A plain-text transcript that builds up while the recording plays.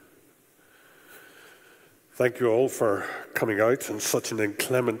Thank you all for coming out on such an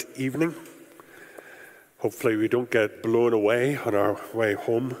inclement evening. Hopefully we don't get blown away on our way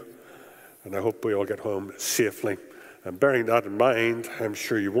home, and I hope we all get home safely. And bearing that in mind, I'm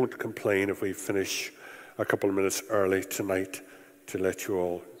sure you won't complain if we finish a couple of minutes early tonight to let you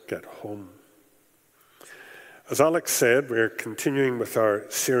all get home. As Alex said, we're continuing with our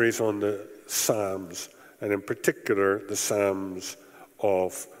series on the Psalms, and in particular the Psalms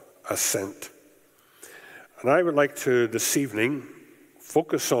of Ascent. And I would like to, this evening,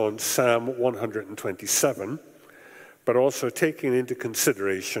 focus on Psalm 127, but also taking into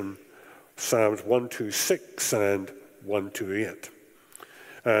consideration Psalms 126 and 128.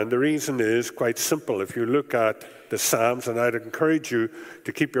 And the reason is quite simple. If you look at the Psalms, and I'd encourage you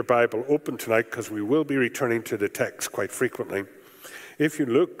to keep your Bible open tonight because we will be returning to the text quite frequently. If you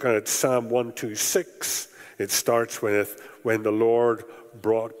look at Psalm 126, it starts with, when the Lord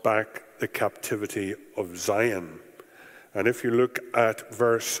brought back the captivity of Zion. And if you look at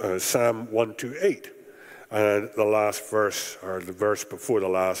Psalm 128, and the last verse, or the verse before the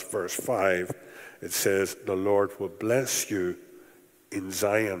last, verse 5, it says, the Lord will bless you in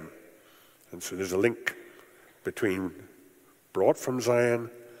Zion. And so there's a link between brought from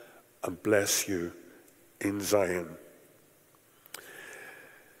Zion and bless you in Zion.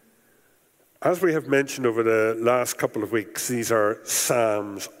 As we have mentioned over the last couple of weeks, these are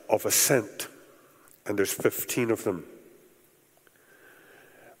Psalms of Ascent, and there's 15 of them.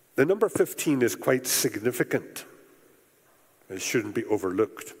 The number 15 is quite significant. It shouldn't be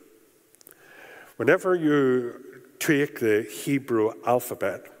overlooked. Whenever you take the Hebrew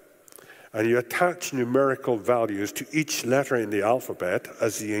alphabet and you attach numerical values to each letter in the alphabet,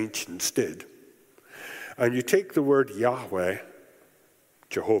 as the ancients did, and you take the word Yahweh,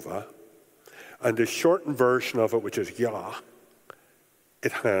 Jehovah, and the shortened version of it, which is Yah,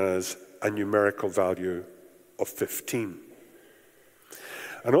 it has a numerical value of 15.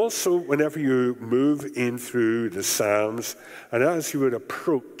 And also, whenever you move in through the Psalms, and as you would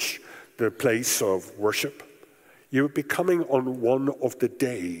approach the place of worship, you would be coming on one of the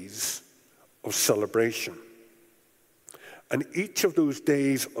days of celebration. And each of those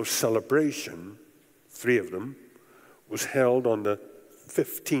days of celebration, 3 of them, was held on the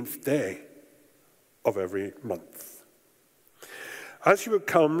 15th day of every month. As you would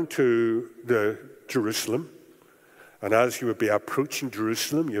come to the Jerusalem, and as you would be approaching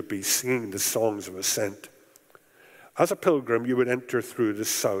Jerusalem, you'd be singing the songs of ascent. As a pilgrim, you would enter through the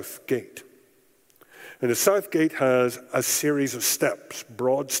south gate. And the south gate has a series of steps,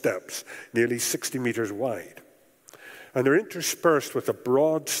 broad steps, nearly 60 meters wide. And they're interspersed with a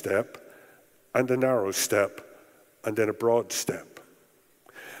broad step and a narrow step and then a broad step.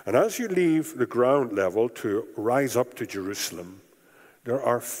 And as you leave the ground level to rise up to Jerusalem, there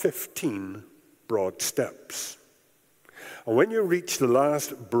are 15 broad steps. And when you reach the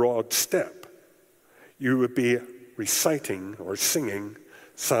last broad step, you would be reciting or singing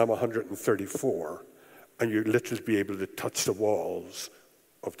Psalm 134, and you'd literally be able to touch the walls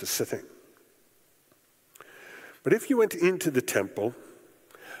of the sitting. But if you went into the temple,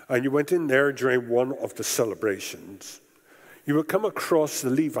 and you went in there during one of the celebrations, you would come across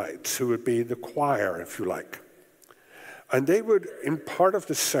the Levites, who would be the choir, if you like. And they would, in part of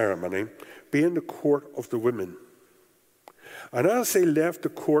the ceremony, be in the court of the women. And as they left the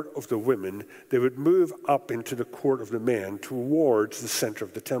court of the women, they would move up into the court of the men towards the center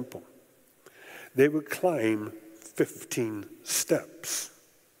of the temple. They would climb 15 steps.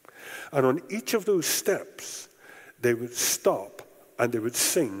 And on each of those steps, they would stop and they would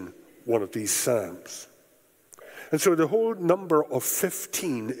sing one of these psalms. And so the whole number of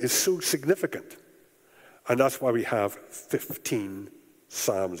 15 is so significant. And that's why we have 15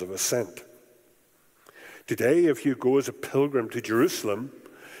 Psalms of Ascent. Today, if you go as a pilgrim to Jerusalem,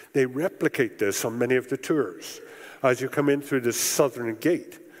 they replicate this on many of the tours. As you come in through the southern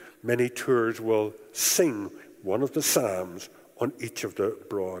gate, many tours will sing one of the Psalms on each of the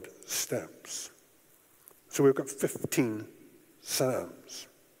broad steps. So we've got 15 Psalms.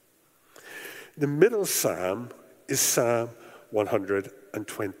 The middle Psalm is Psalm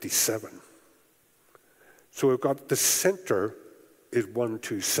 127. So we've got the center is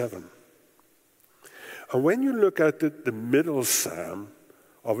 127. And when you look at the middle Psalm,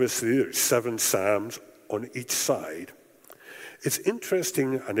 obviously there's 7 Psalms on each side. It's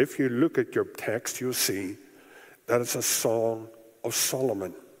interesting, and if you look at your text, you'll see that it's a song of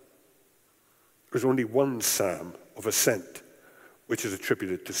Solomon. There's only one Psalm of Ascent, which is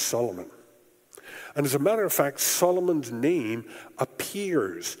attributed to Solomon. And as a matter of fact, Solomon's name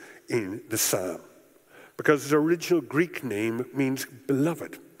appears in the psalm because his original Greek name means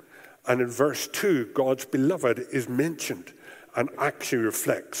beloved. And in verse 2, God's beloved is mentioned and actually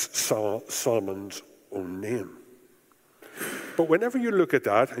reflects Solomon's own name. But whenever you look at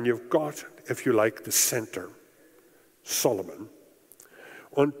that, and you've got, if you like, the center, Solomon,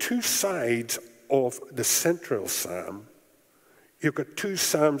 on two sides of the central psalm, you've got two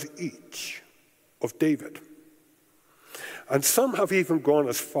psalms each of David. And some have even gone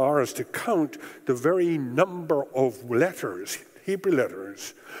as far as to count the very number of letters, Hebrew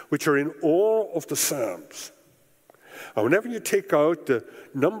letters, which are in all of the psalms. And whenever you take out the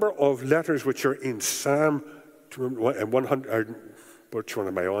number of letters which are in Psalm 100, which one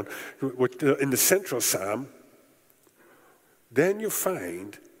am I on? In the central psalm, then you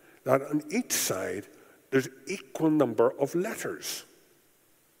find that on each side there's equal number of letters.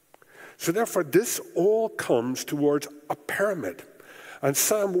 So therefore, this all comes towards a pyramid. And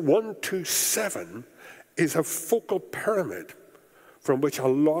Psalm 127 is a focal pyramid from which a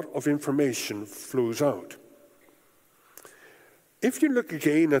lot of information flows out. If you look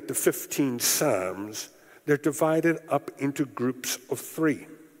again at the 15 Psalms, they're divided up into groups of 3.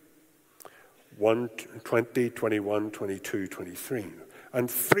 1, 20, 21, 22, 23. And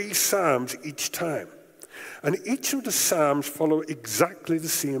 3 Psalms each time. And each of the Psalms follow exactly the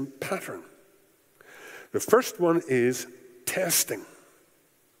same pattern. The first one is testing.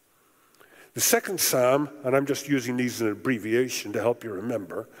 The second Psalm, and I'm just using these in an abbreviation to help you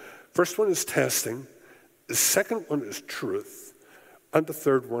remember. First one is testing. The second one is truth. And the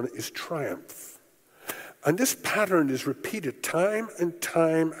third one is triumph. And this pattern is repeated time and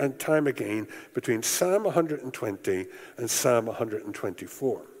time and time again between Psalm 120 and Psalm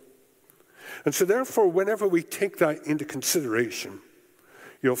 124. And so therefore, whenever we take that into consideration,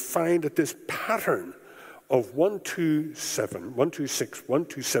 you'll find that this pattern of 127, 126,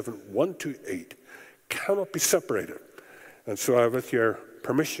 127, 128 cannot be separated. And so with your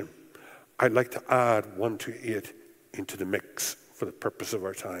permission, I'd like to add 128 into the mix for the purpose of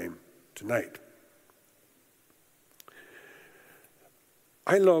our time tonight.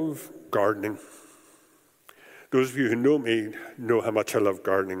 I love gardening. Those of you who know me know how much I love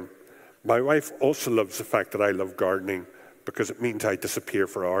gardening. My wife also loves the fact that I love gardening because it means I disappear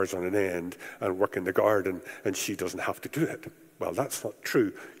for hours on end and work in the garden and she doesn't have to do it. Well, that's not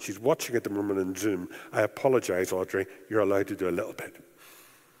true. She's watching at the moment on Zoom. I apologize, Audrey. You're allowed to do a little bit.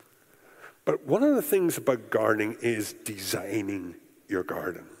 But one of the things about gardening is designing your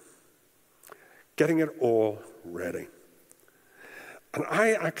garden, getting it all ready. And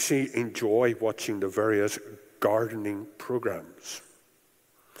I actually enjoy watching the various gardening programs.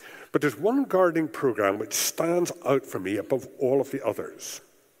 But there's one gardening program which stands out for me above all of the others.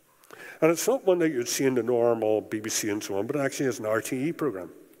 And it's not one that you'd see in the normal BBC and so on, but it actually is an RTE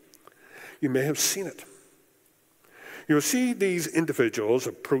program. You may have seen it. You'll see these individuals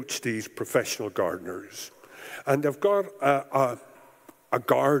approach these professional gardeners, and they've got a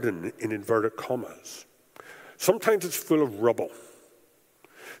garden in inverted commas. Sometimes it's full of rubble.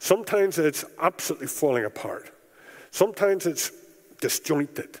 Sometimes it's absolutely falling apart. Sometimes it's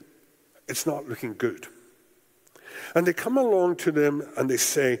disjointed. It's not looking good. And they come along to them and they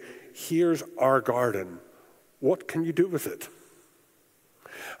say, here's our garden. What can you do with it?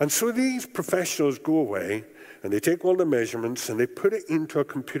 And so these professionals go away and they take all the measurements and they put it into a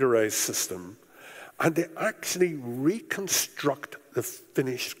computerized system and they actually reconstruct the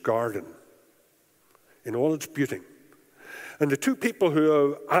finished garden in all its beauty. And the two people who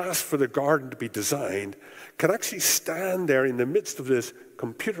have asked for the garden to be designed can actually stand there in the midst of this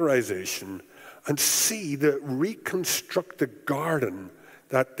computerization and see the reconstructed garden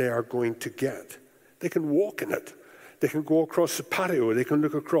that they are going to get. They can walk in it. They can go across the patio. They can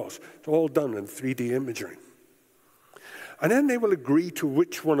look across. It's all done in 3D imagery. And then they will agree to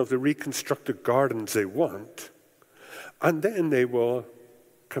which one of the reconstructed gardens they want. And then they will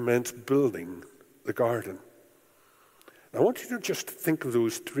commence building the garden. I want you to just think of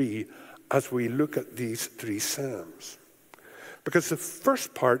those three as we look at these 3 Psalms. Because the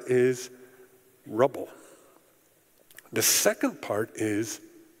first part is rubble. The second part is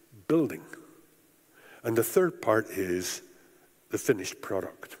building. And the third part is the finished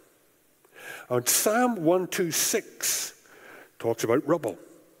product. And Psalm 126 talks about rubble.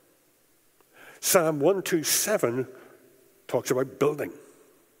 Psalm 127 talks about building.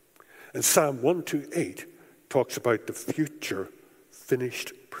 And Psalm 128 talks about the future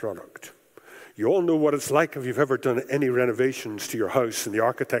finished product. You all know what it's like if you've ever done any renovations to your house and the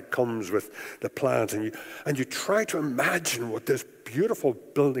architect comes with the plans and you try to imagine what this beautiful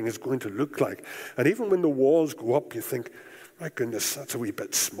building is going to look like. And even when the walls go up, you think, my goodness, that's a wee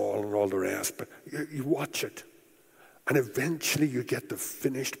bit small and all the rest. But you watch it And eventually you get the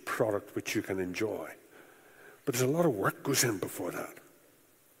finished product which you can enjoy. But there's a lot of work goes in before that.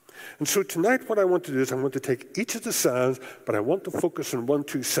 And so tonight what I want to do is I want to take each of the Psalms, but I want to focus on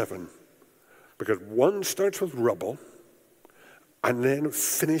 127. Because one starts with rubble, and then it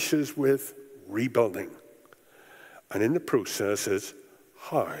finishes with rebuilding. And in the process is,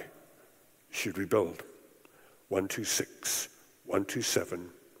 how should we build? 126, 127,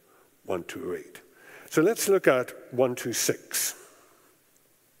 128. So let's look at 126.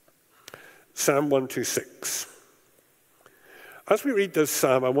 Psalm 126. As we read this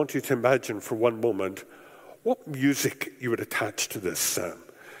psalm, I want you to imagine for one moment what music you would attach to this psalm.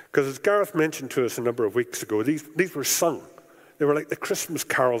 Because as Gareth mentioned to us a number of weeks ago, these were sung. They were like the Christmas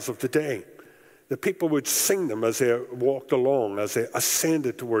carols of the day. The people would sing them as they walked along, as they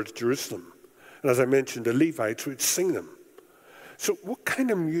ascended towards Jerusalem. And as I mentioned, the Levites would sing them. So what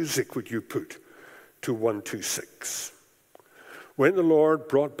kind of music would you put to 126? When the Lord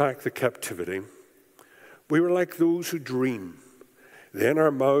brought back the captivity, we were like those who dream. Then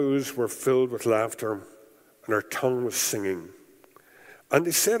our mouths were filled with laughter, and our tongue was singing. And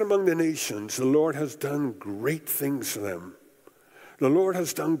they said among the nations, the Lord has done great things for them. The Lord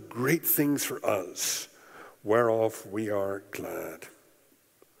has done great things for us, whereof we are glad.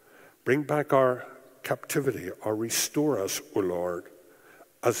 Bring back our captivity, or restore us, O Lord,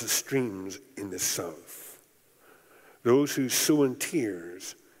 as the streams in the south. Those who sow in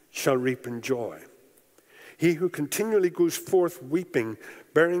tears shall reap in joy. He who continually goes forth weeping,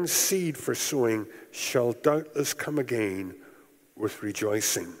 bearing seed for sowing, shall doubtless come again with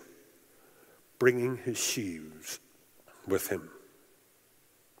rejoicing, bringing his sheaves with him.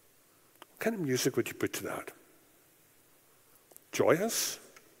 What kind of music would you put to that? Joyous?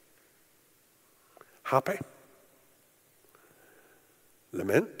 Happy?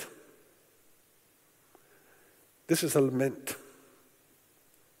 Lament? This is a lament.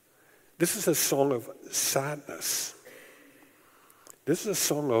 This is a song of sadness. This is a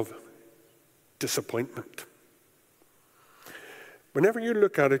song of disappointment. Whenever you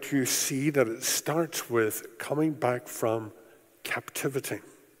look at it, you see that it starts with coming back from captivity.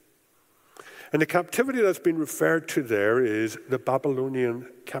 And the captivity that's been referred to there is the Babylonian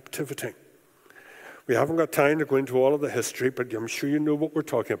captivity. We haven't got time to go into all of the history, but I'm sure you know what we're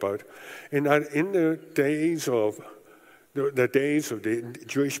talking about. In the days of the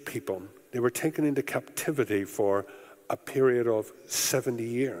Jewish people, they were taken into captivity for a period of 70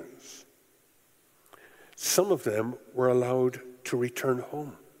 years. Some of them were allowed to return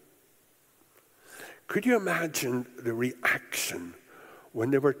home. Could you imagine the reaction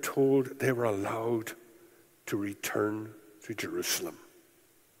when they were told they were allowed to return to Jerusalem?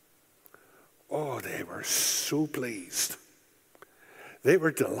 Oh, they were so pleased. They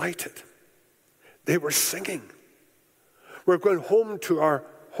were delighted. They were singing. We're going home to our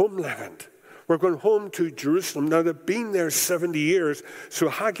homeland. We're going home to Jerusalem. Now, they've been there 70 years, so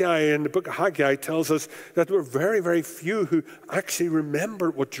Haggai, in the book of Haggai, tells us that there were very, very few who actually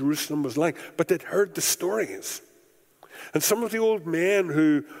remembered what Jerusalem was like, but they'd heard the stories. And some of the old men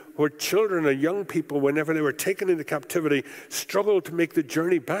who were children and young people, whenever they were taken into captivity, struggled to make the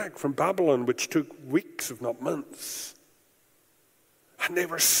journey back from Babylon, which took weeks, if not months. And they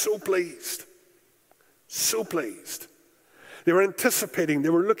were so pleased. So pleased. They were anticipating, they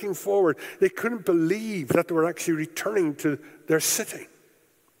were looking forward. They couldn't believe that they were actually returning to their city.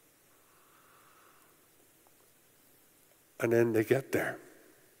 And then they get there.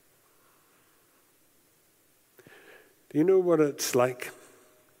 Do you know what it's like?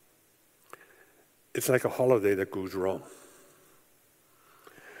 It's like a holiday that goes wrong.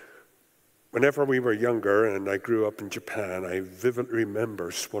 Whenever we were younger and I grew up in Japan, I vividly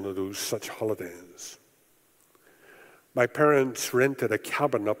remember one of those such holidays. My parents rented a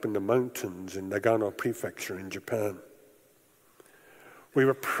cabin up in the mountains in Nagano Prefecture in Japan. We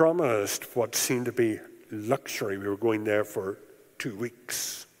were promised what seemed to be luxury. We were going there for 2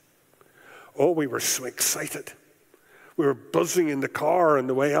 weeks. Oh, we were so excited. We were buzzing in the car on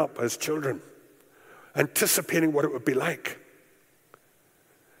the way up as children, anticipating what it would be like.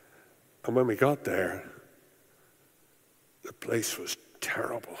 And when we got there, the place was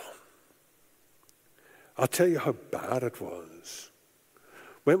terrible. I'll tell you how bad it was.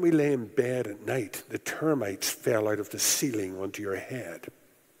 When we lay in bed at night, the termites fell out of the ceiling onto your head.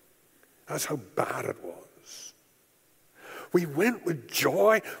 That's how bad it was. We went with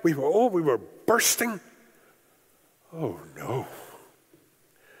joy. We were bursting. Oh no.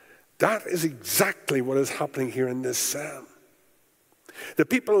 That is exactly what is happening here in this psalm. The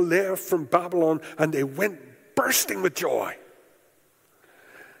people left from Babylon and they went bursting with joy.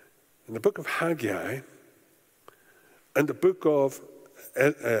 In the book of Haggai, And the book of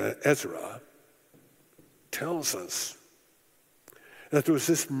Ezra tells us that there was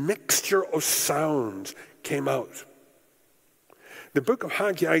this mixture of sounds came out. The book of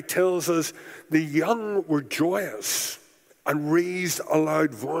Haggai tells us the young were joyous and raised a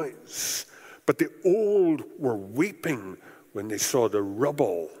loud voice, but the old were weeping when they saw the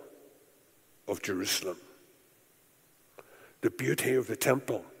rubble of Jerusalem. The beauty of the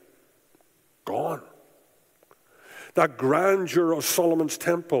temple, gone. That grandeur of Solomon's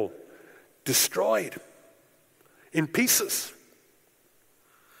temple, destroyed in pieces.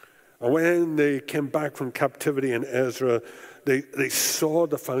 And when they came back from captivity in Ezra, they saw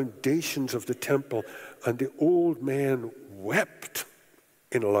the foundations of the temple, and the old men wept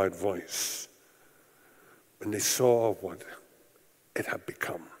in a loud voice when they saw what it had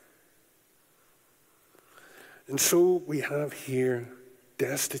become. And so we have here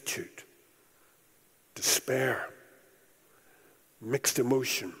destitute, despair, mixed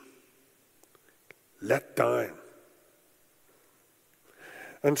emotion, let down.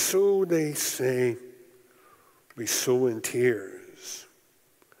 And so they say, we sow in tears,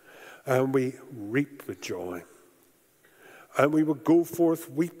 and we reap with joy. And we will go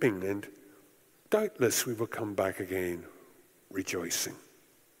forth weeping, and doubtless we will come back again rejoicing.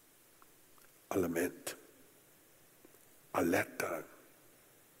 A lament, a letdown.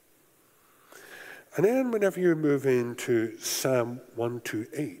 And then whenever you move into Psalm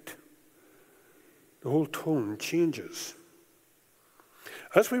 128, the whole tone changes.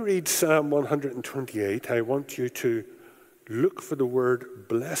 As we read Psalm 128, I want you to look for the word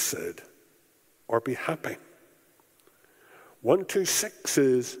blessed or be happy. 126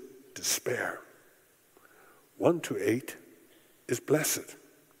 is despair. 128 is blessed.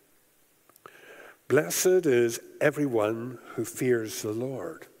 Blessed is everyone who fears the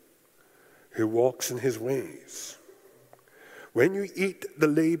Lord, who walks in his ways. When you eat the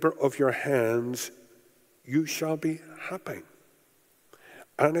labor of your hands, you shall be happy,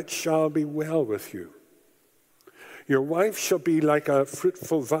 and it shall be well with you. Your wife shall be like a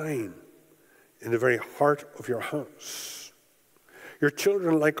fruitful vine in the very heart of your house. Your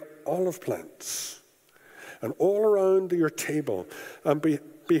children like olive plants, and all around your table. And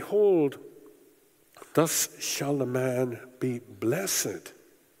behold, thus shall the man be blessed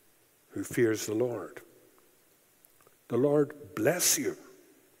who fears the Lord. The Lord bless you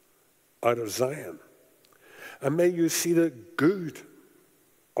out of Zion, and may you see the good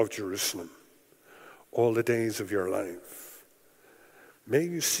of Jerusalem all the days of your life. May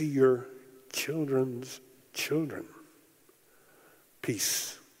you see your children's children.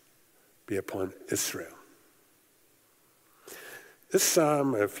 Peace be upon Israel. This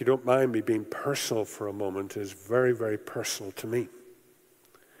psalm, if you don't mind me being personal for a moment, is very, very personal to me,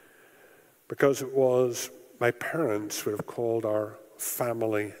 because it was my parents would have called our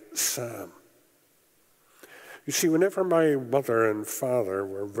family psalm. You see, whenever my mother and father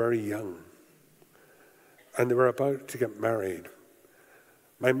were very young and they were about to get married,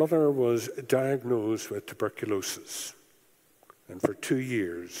 my mother was diagnosed with tuberculosis, and for 2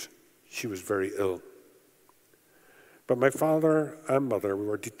 years she was very ill. But my father and mother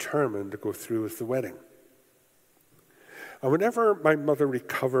were determined to go through with the wedding. And whenever my mother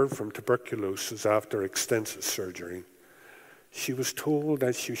recovered from tuberculosis after extensive surgery, she was told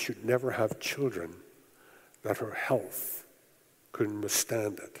that she should never have children, that her health couldn't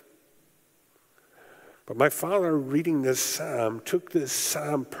withstand it. But my father, reading this psalm, took this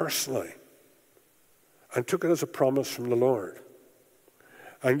psalm personally and took it as a promise from the Lord.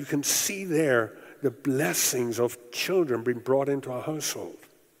 And you can see there the blessings of children being brought into a household.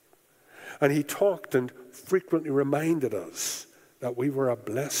 And he talked and frequently reminded us that we were a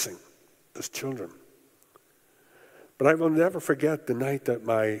blessing as children. But I will never forget the night that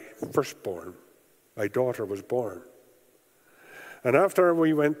my firstborn, my daughter, was born. And after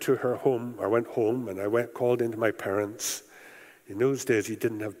we went to her home, I went home and I called into my parents. In those days, you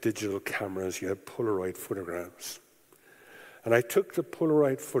didn't have digital cameras, you had Polaroid photographs. And I took the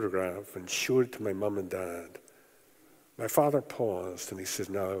Polaroid photograph and showed it to my mum and dad. My father paused and he said,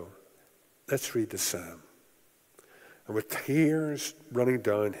 "Now, let's read the psalm." And with tears running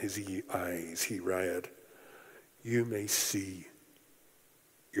down his eyes, he read, "You may see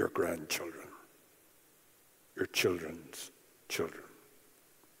your grandchildren, your children's children."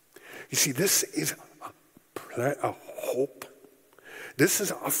 You see, this is a hope. This is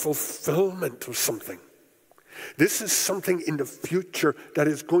a fulfillment of something. This is something in the future that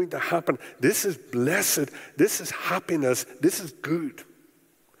is going to happen. This is blessed. This is happiness. This is good.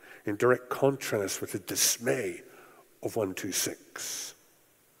 In direct contrast with the dismay of 126.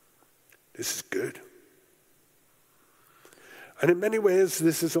 This is good. And in many ways,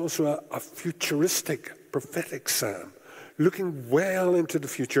 this is also a futuristic, prophetic psalm, looking well into the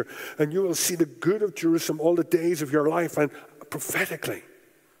future. And you will see the good of Jerusalem all the days of your life, and prophetically.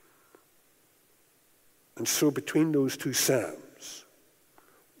 And so between those two psalms,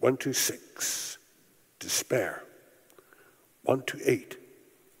 126, despair, 128,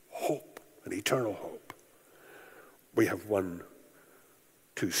 hope, and eternal hope, we have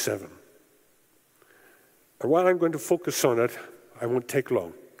 127. And while I'm going to focus on it, I won't take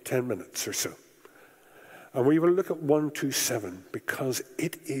long, 10 minutes or so. And we will look at 127 because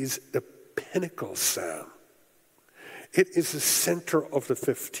it is the pinnacle psalm. It is the center of the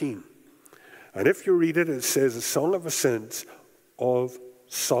 15. And if you read it, it says a song of ascents of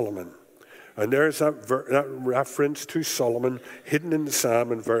Solomon. And there's that reference to Solomon hidden in the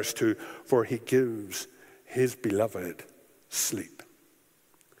psalm in verse 2, for he gives his beloved sleep.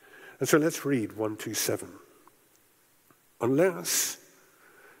 And so let's read 127. Unless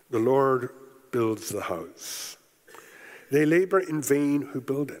the Lord builds the house, they labor in vain who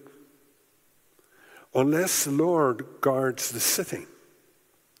build it. Unless the Lord guards the city,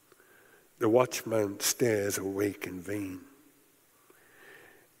 the watchman stays awake in vain.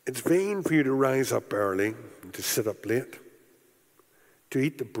 It's vain for you to rise up early and to sit up late, to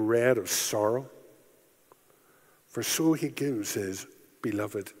eat the bread of sorrow, for so he gives his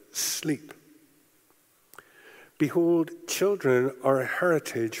beloved sleep. Behold, children are a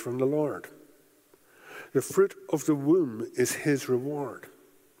heritage from the Lord. The fruit of the womb is his reward.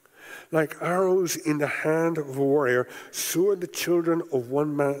 Like arrows in the hand of a warrior, so are the children of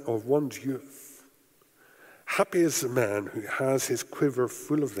one's youth. Happy is the man who has his quiver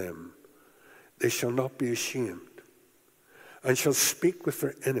full of them. They shall not be ashamed, and shall speak with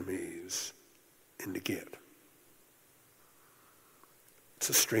their enemies in the gate. It's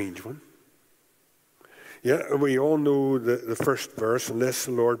a strange one. Yeah, we all know the first verse, unless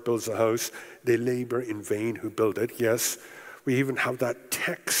the Lord builds a house, they labor in vain who build it. Yes, we even have that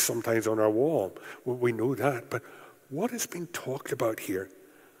text sometimes on our wall. Well, we know that. But what is being talked about here?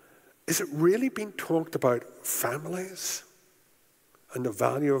 Is it really being talked about families and the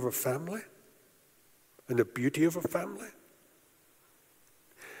value of a family and the beauty of a family?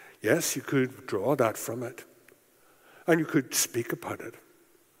 Yes, you could draw that from it, and you could speak about it.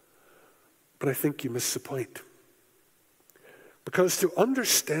 But I think you miss the point. Because to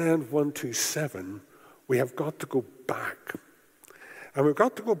understand 127, we have got to go back. And we've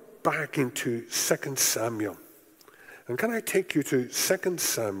got to go back into 2 Samuel. And can I take you to 2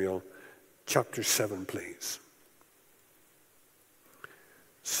 Samuel chapter 7, please?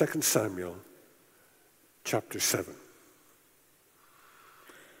 2 Samuel chapter 7.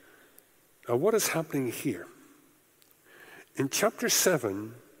 Now, what is happening here? In chapter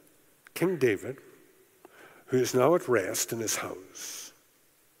 7, King David, who is now at rest in his house,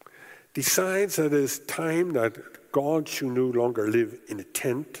 decides that it is time that God should no longer live in a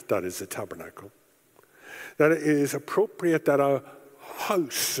tent, that is a tabernacle, that it is appropriate that a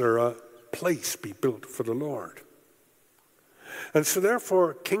house or a place be built for the Lord. And so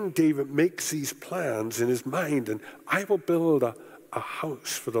therefore, King David makes these plans in his mind, and I will build a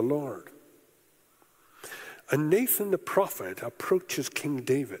house for the Lord. And Nathan the prophet approaches King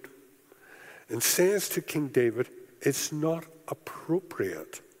David and says to King David, it's not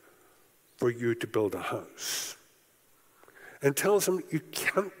appropriate for you to build a house. And tells him you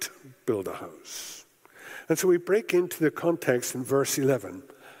can't build a house. And so we break into the context in verse 11,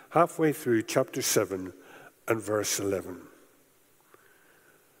 halfway through chapter 7 and verse 11.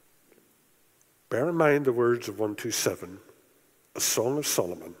 Bear in mind the words of 127, a song of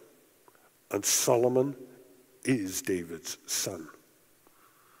Solomon, and Solomon is David's son.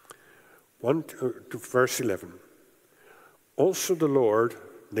 Verse 11. Also the Lord,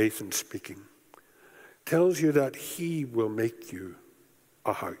 Nathan speaking, tells you that he will make you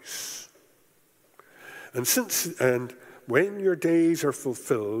a house. And when your days are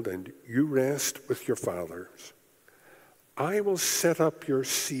fulfilled and you rest with your fathers, I will set up your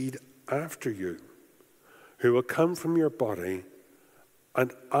seed after you, who will come from your body,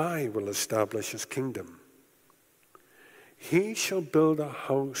 and I will establish his kingdom. He shall build a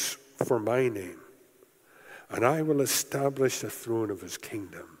house for my name, and I will establish the throne of his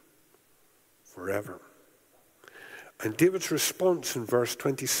kingdom forever. And David's response in verse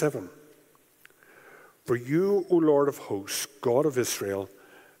 27, for you, O Lord of hosts, God of Israel,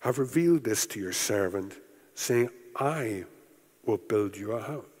 have revealed this to your servant, saying, I will build you a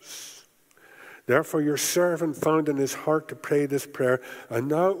house. Therefore your servant found in his heart to pray this prayer, and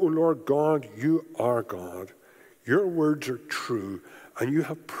now, O Lord God, you are God. Your words are true, and you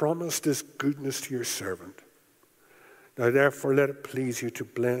have promised this goodness to your servant. Now therefore let it please you to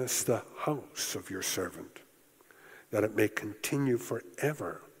bless the house of your servant, that it may continue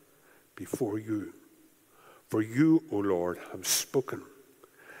forever before you. For you, O Lord, have spoken,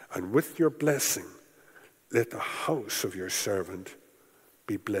 and with your blessing let the house of your servant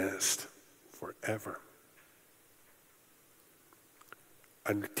be blessed forever.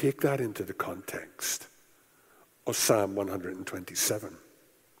 And take that into the context of Psalm 127.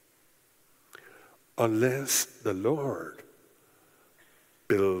 Unless the Lord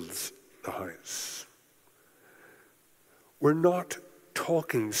builds the house. We're not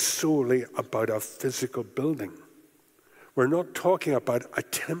talking solely about a physical building. We're not talking about a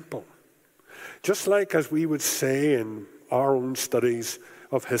temple. Just like as we would say in our own studies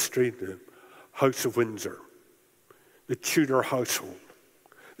of history, the House of Windsor, the Tudor household.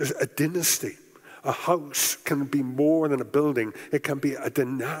 There's a dynasty. A house can be more than a building. It can be a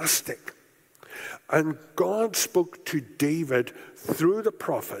dynastic. And God spoke to David through the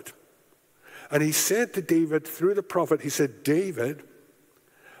prophet. And he said to David through the prophet, he said, David,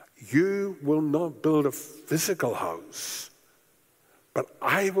 you will not build a physical house, but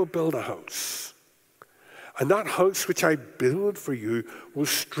I will build a house. And that house which I build for you will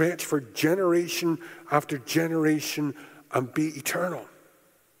stretch for generation after generation and be eternal.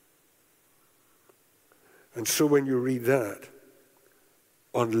 And so when you read that,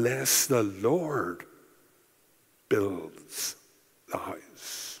 unless the Lord builds the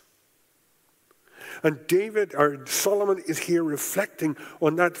house. And Solomon is here reflecting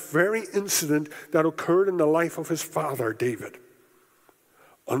on that very incident that occurred in the life of his father, David.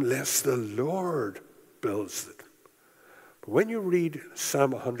 Unless the Lord builds it. But when you read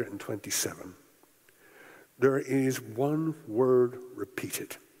Psalm 127, there is one word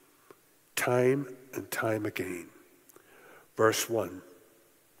repeated, time and time again. Verse 1,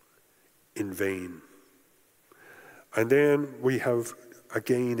 in vain. And then we have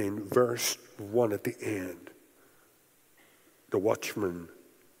again in verse 1 at the end, the watchman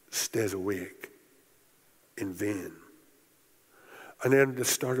stays awake in vain. And then at the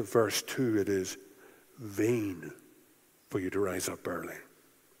start of verse 2, it is vain for you to rise up early.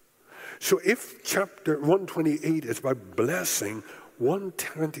 So if chapter 128 is about blessing,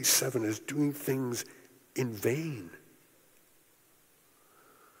 127 is doing things in vain.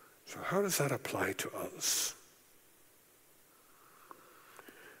 So how does that apply to us?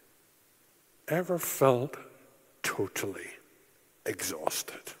 Ever felt totally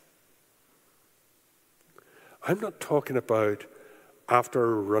exhausted? I'm not talking about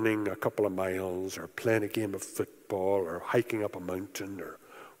after running a couple of miles or playing a game of football or hiking up a mountain or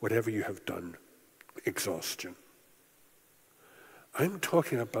whatever you have done, exhaustion. I'm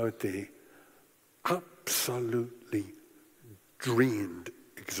talking about the absolutely drained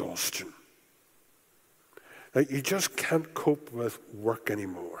exhaustion. That you just can't cope with work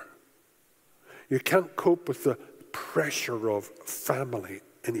anymore. You can't cope with the pressure of family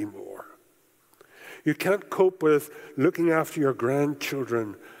anymore. You can't cope with looking after your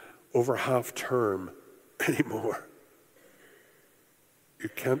grandchildren over half term anymore. You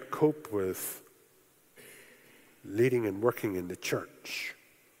can't cope with leading and working in the church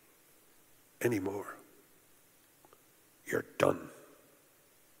anymore. You're done.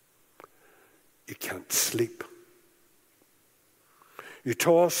 You can't sleep. You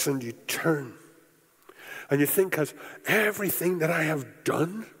toss and you turn. And you think, has everything that I have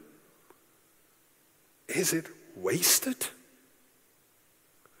done, is it wasted?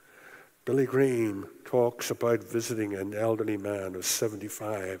 Billy Graham talks about visiting an elderly man of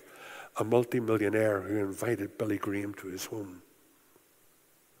 75, a multimillionaire who invited Billy Graham to his home.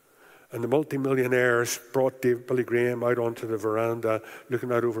 And the multimillionaires brought Billy Graham out onto the veranda,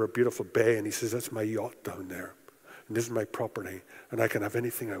 looking out over a beautiful bay, and he says, that's my yacht down there, and this is my property, and I can have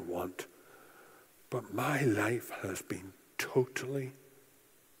anything I want. But my life has been totally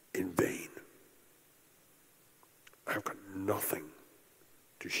in vain. I've got nothing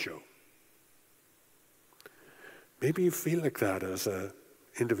to show. Maybe you feel like that as an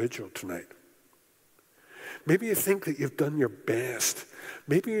individual tonight. Maybe you think that you've done your best.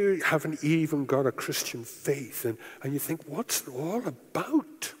 Maybe you haven't even got a Christian faith, and you think, what's it all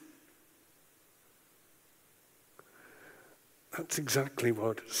about? That's exactly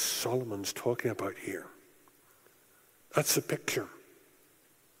what Solomon's talking about here. That's a picture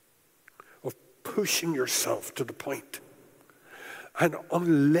of pushing yourself to the point. And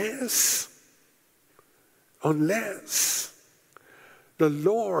unless the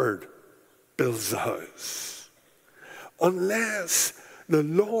Lord builds the house, unless the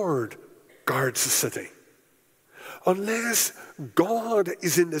Lord guards the city, Unless God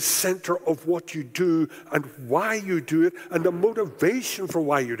is in the center of what you do and why you do it and the motivation for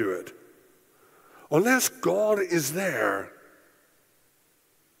why you do it. Unless God is there,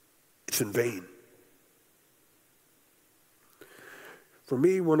 it's in vain. For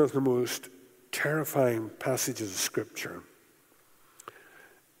me, one of the most terrifying passages of Scripture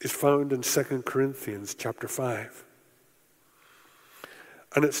is found in 2 Corinthians chapter 5.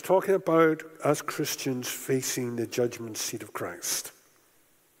 And it's talking about us Christians facing the judgment seat of Christ.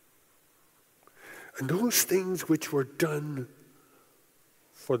 And those things which were done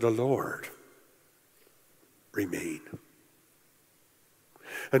for the Lord remain.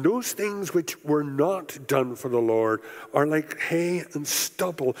 And those things which were not done for the Lord are like hay and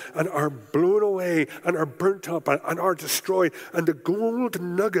stubble and are blown away and are burnt up and are destroyed. And the gold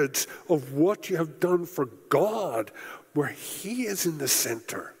nuggets of what you have done for God, where He is in the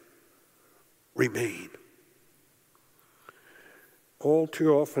center, remain. All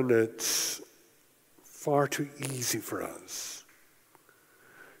too often it's far too easy for us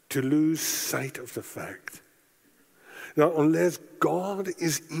to lose sight of the fact that unless God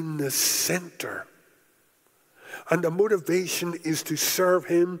is in the center and the motivation is to serve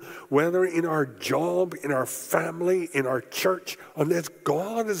Him, whether in our job, in our family, in our church, unless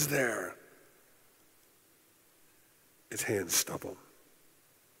God is there, it's hay and stubble.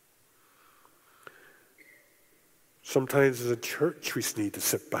 Sometimes as a church we need to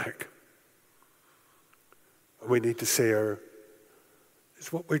sit back and we need to say,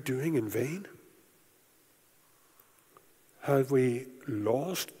 is what we're doing in vain? Have we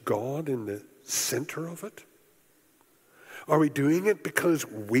lost God in the center of it? Are we doing it because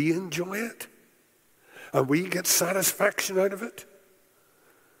we enjoy it and we get satisfaction out of it?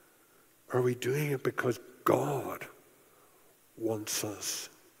 Are we doing it because God wants us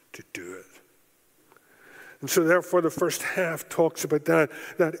to do it? And so therefore the first half talks about that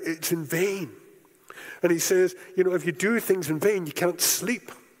it's in vain. And he says, if you do things in vain, you can't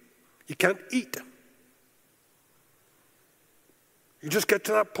sleep. You can't eat. You just get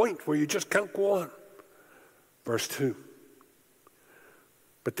to that point where you just can't go on. Verse 2.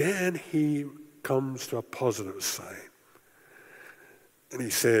 But then he comes to a positive side. And he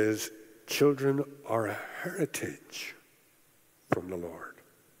says, children are a heritage from the Lord.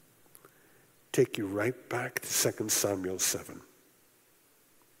 Take you right back to 2 Samuel 7.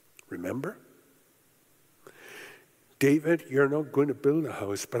 Remember? David, you're not going to build a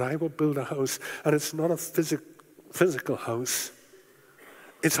house, but I will build a house. And it's not a physical house.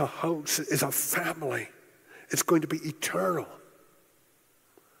 It's a house, it's a family. It's going to be eternal.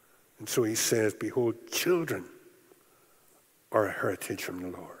 And so he says, behold, children are a heritage from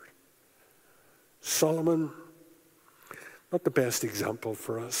the Lord. Solomon, not the best example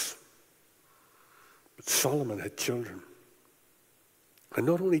for us, but Solomon had children. And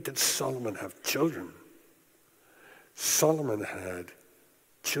not only did Solomon have children, Solomon had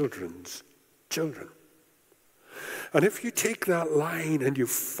children's children. And if you take that line and you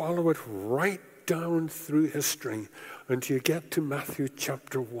follow it right down through history until you get to Matthew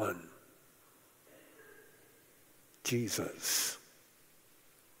chapter 1, Jesus,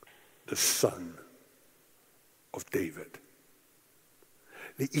 the son of David,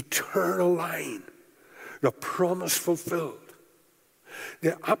 the eternal line, the promise fulfilled,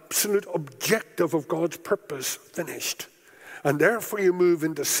 the absolute objective of God's purpose finished. And therefore you move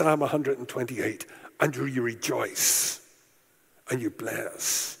into Psalm 128. And you rejoice, and you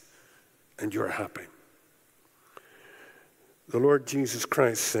bless, and you're happy. The Lord Jesus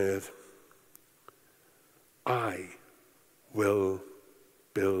Christ said, I will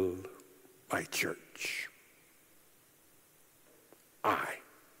build my church. I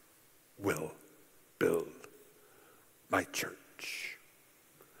will build my church.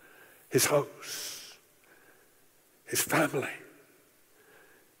 His house, his family,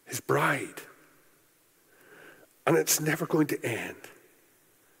 his bride. And it's never going to end.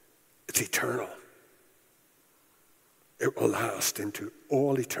 It's eternal. It will last into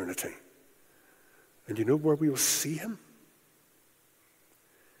all eternity. And you know where we will see him?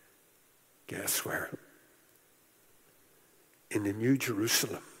 Guess where? In the New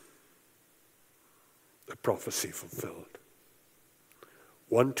Jerusalem. The prophecy fulfilled.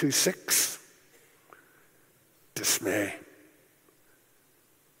 1:26. Dismay.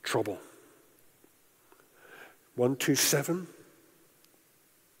 Trouble. 1:27,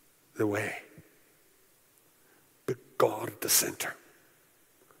 the way. But God at the center.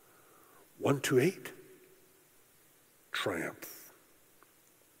 1:8, triumph.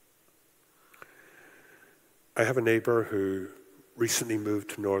 I have a neighbor who recently moved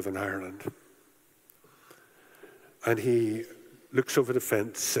to Northern Ireland. And he looks over the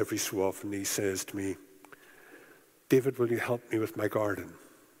fence every so often. He says to me, David, will you help me with my garden?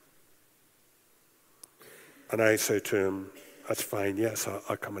 And I say to him, that's fine, yes,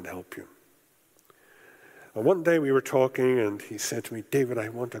 I'll come and help you. And one day we were talking and he said to me, David, I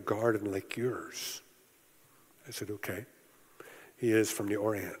want a garden like yours. I said, okay. He is from the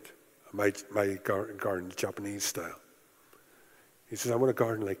Orient. My garden's Japanese style. He says, I want a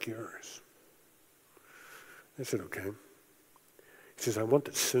garden like yours. I said, okay. He says, I want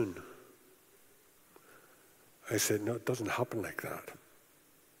it soon. I said, no, it doesn't happen like that.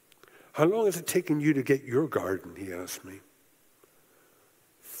 How long has it taken you to get your garden, he asked me.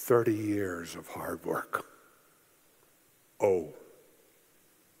 30 years of hard work. Oh.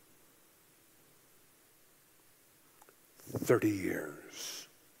 30 years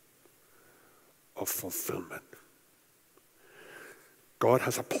of fulfillment. God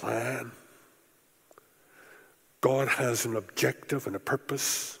has a plan. God has an objective and a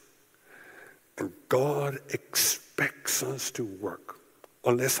purpose. And God expects us to work.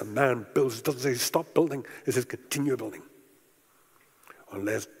 Unless a man builds, it doesn't say stop building, it says continue building.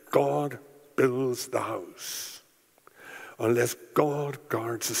 Unless God builds the house, unless God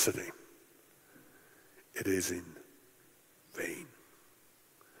guards the city, it is in vain.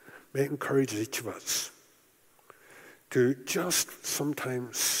 May it encourage each of us to just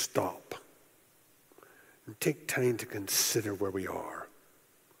sometimes stop and take time to consider where we are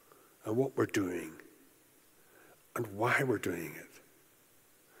and what we're doing and why we're doing it.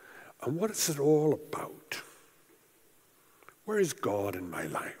 And what is it all about? Where is God in my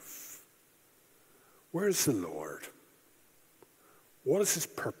life? Where is the Lord? What is his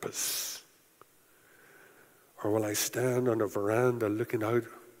purpose? Or will I stand on a veranda looking out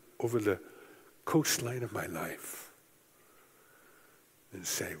over the coastline of my life and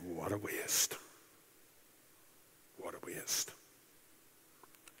say, what a waste. What a waste.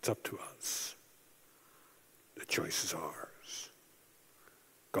 It's up to us. The choice is ours.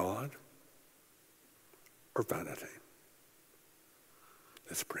 God or vanity?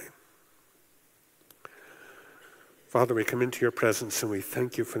 Let's pray. Father, we come into your presence and we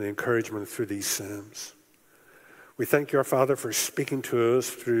thank you for the encouragement through these Psalms. We thank you, our Father, for speaking to us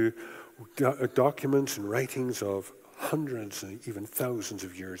through documents and writings of hundreds and even thousands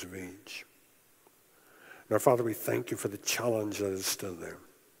of years of age. And our Father, we thank you for the challenge that is still there.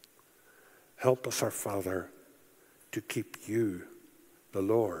 Help us, our Father, to keep you, the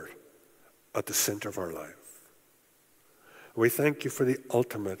Lord, at the center of our life. We thank you for the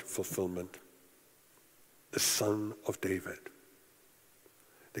ultimate fulfillment, the Son of David,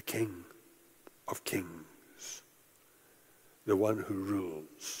 the King of Kings, the one who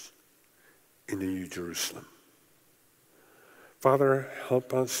rules in the New Jerusalem. Father,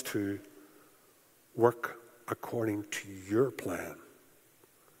 help us to work according to your plan,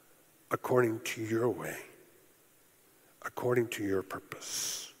 according to your way, according to your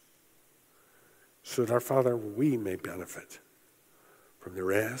purpose, so that, our Father, we may benefit from the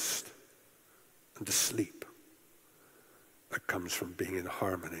rest and the sleep that comes from being in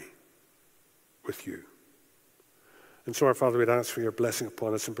harmony with you. And so, our Father, we'd ask for your blessing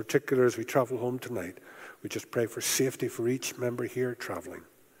upon us, in particular as we travel home tonight. We just pray for safety for each member here traveling.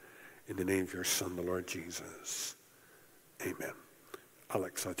 In the name of your Son, the Lord Jesus. Amen.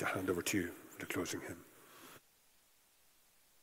 Alex, I'll hand over to you for the closing hymn.